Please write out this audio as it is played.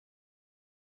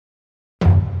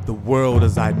The world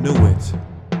as I knew it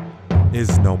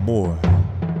is no more.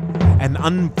 An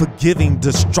unforgiving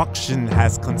destruction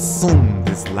has consumed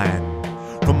this land.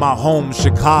 From my home,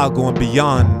 Chicago and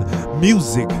beyond,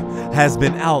 music has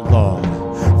been outlawed.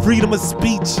 Freedom of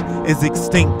speech is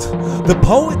extinct. The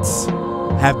poets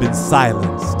have been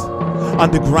silenced.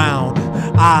 Underground,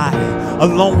 I,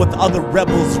 along with other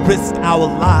rebels, risk our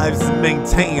lives to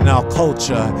maintain our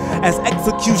culture. As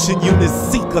execution units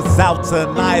seek us out to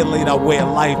annihilate our way of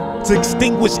life, to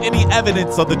extinguish any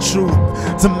evidence of the truth,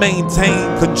 to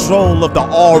maintain control of the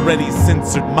already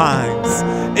censored minds.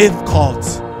 If caught,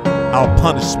 our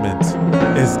punishment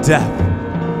is death.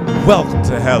 Welcome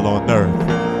to hell on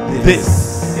earth.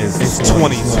 This is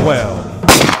 2012.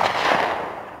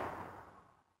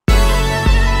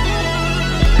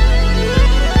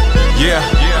 Yeah,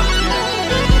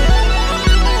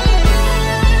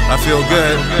 I feel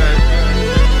good.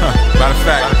 Matter of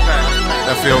fact,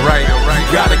 I feel right. You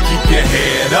gotta keep your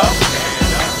head up.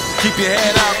 Keep your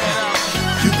head up.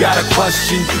 You got a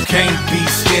question, you can't be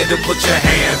scared to put your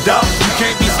hand up. You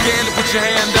can't be scared to put your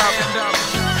hand up.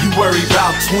 You worry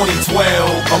about 2012,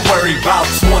 I'm worried about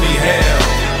 20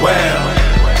 hell. Well,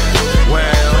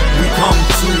 we come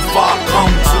too far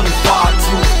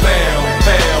to fail.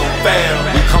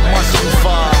 We come much too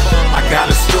far. I got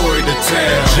a story to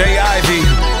tell. J.I.V.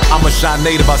 I'm a shy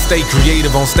native, I stay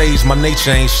creative on stage, my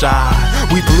nature ain't shy.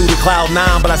 We polluted cloud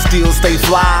 9, but I still stay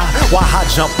fly. Why high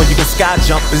jump when you can sky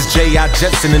jump? It's J.I.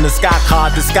 Jetson in the sky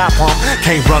car, the sky pump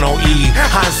can't run on E.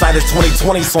 Hindsight is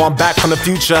 2020, so I'm back from the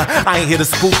future. I ain't here to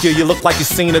spook you, you look like you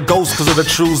seen a ghost cause of the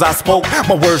truths I spoke.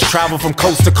 My words travel from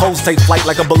coast to coast, take flight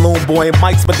like a balloon boy in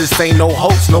mics, but this ain't no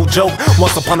hoax, no joke.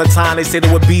 Once upon a time they said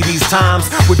it would be these times.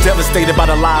 We're devastated by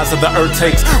the lies of the earth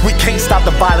takes. We can't stop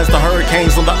the violence, the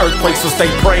hurricanes on the earthquakes, so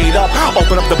stay prayed up.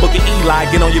 Open up the book of Eli,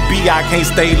 get on your BI, can't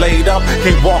stay laid up.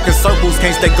 Can't walk in circles,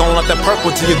 can't stay going up that purple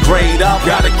till you grade up.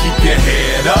 You gotta keep your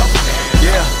head up.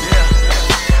 Yeah.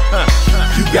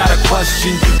 You got a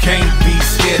question, you can't be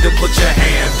scared to put your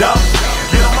hand up.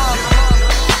 Get 'em up.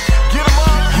 Get 'em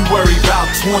up. You worry about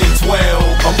 2012,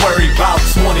 I'm worried about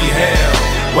 20 hell.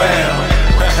 Well,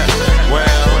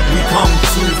 we come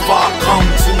too far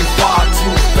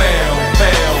to fail.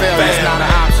 That's not an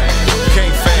option.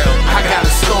 Can't fail. I got a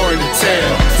story to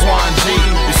tell. Twone G.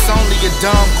 It's only a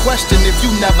dumb question if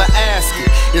you never ask it.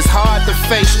 It's hard to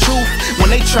face truth when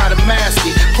they try to mask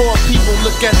it. Poor people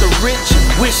look at the rich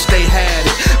and wish they had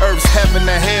it. Earth's heaven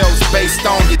or hell's based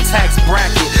on your tax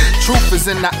bracket. Truth is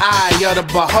in the eye of the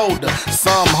beholder.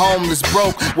 Some homeless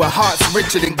broke with hearts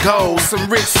richer than gold. Some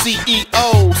rich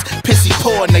CEOs pissy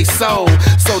poor in they soul.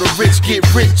 So the rich get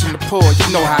rich and the poor, you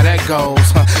know how that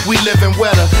goes. We living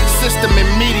where the system and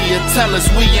media tell us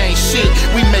we ain't shit.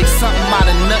 We make something out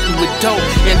of nothing with dope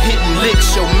and hitting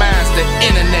licks. Your mind's the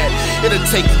internet. It'll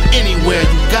take you anywhere.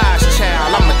 You God's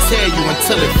child. I'ma tell you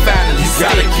until it finally sticks. You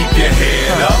gotta keep your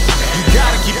head up. You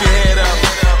gotta keep your head up.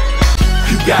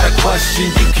 You got a question,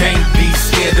 you can't be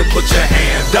scared to put your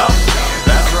hand up.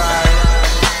 That's right.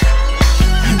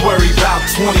 You worry about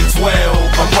 2012,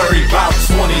 I'm worried about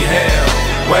 20 hell.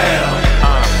 Well,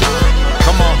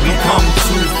 come on, we come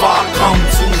too far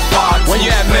to when you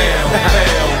at fail.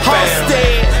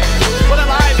 Halsted, what up,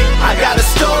 Ivy? I got a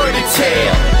story to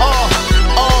tell.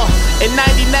 In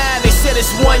 99, they said it's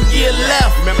 1 year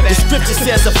left. The scripture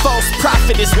says a false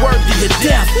prophet is worthy of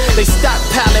death. They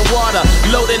stockpiling water,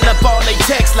 loading up all they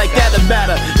texts like that'll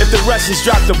matter if the Russians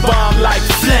drop the bomb like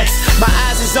flex. My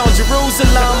eyes is on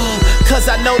Jerusalem, cause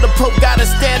I know the Pope gotta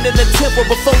stand in the temple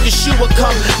before Yeshua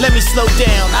come. Let me slow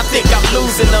down, I think I'm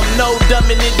losing them. No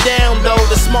dumbing it down though.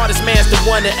 The smartest man's the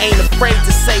one that ain't afraid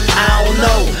to say I don't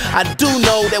know. I do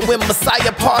know that when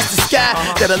Messiah parts the sky,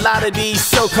 that a lot of these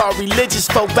so-called religious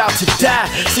folk about to die.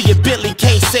 See, your Bentley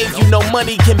can't save you, no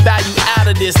money can buy you out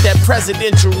of this. That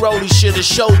presidential role, he should've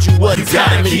showed you what time it is. You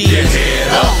gotta keep your head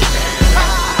up.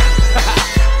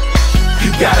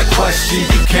 You got a question,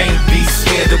 you can't be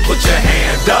scared to put your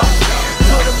hand up.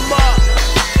 Put 'em up.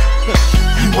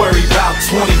 You worry about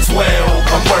 2012,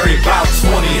 I'm worried about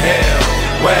 20 hell.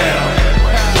 Well,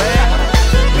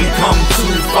 we come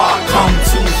too far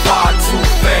to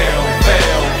fail.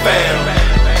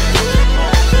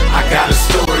 I got a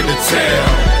story to tell.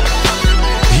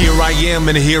 Here I am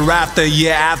in the hereafter,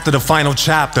 yeah, after the final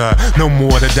chapter. No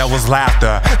more the devil's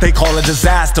laughter. They call it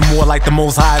disaster, more like the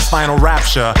Most High's final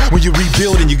rapture. When you're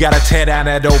rebuilding, you gotta tear down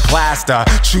that old plaster.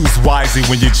 Choose wisely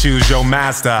when you choose your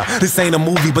master. This ain't a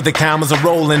movie, but the cameras are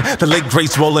rolling. The late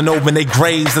greats rolling over in their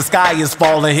graves. The sky is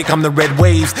falling, here come the red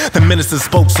waves. The minister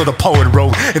spoke, so the poet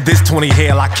wrote. If this 20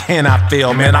 hell I cannot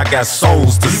fail, man, I got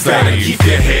souls to save. You gotta keep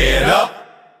your head up.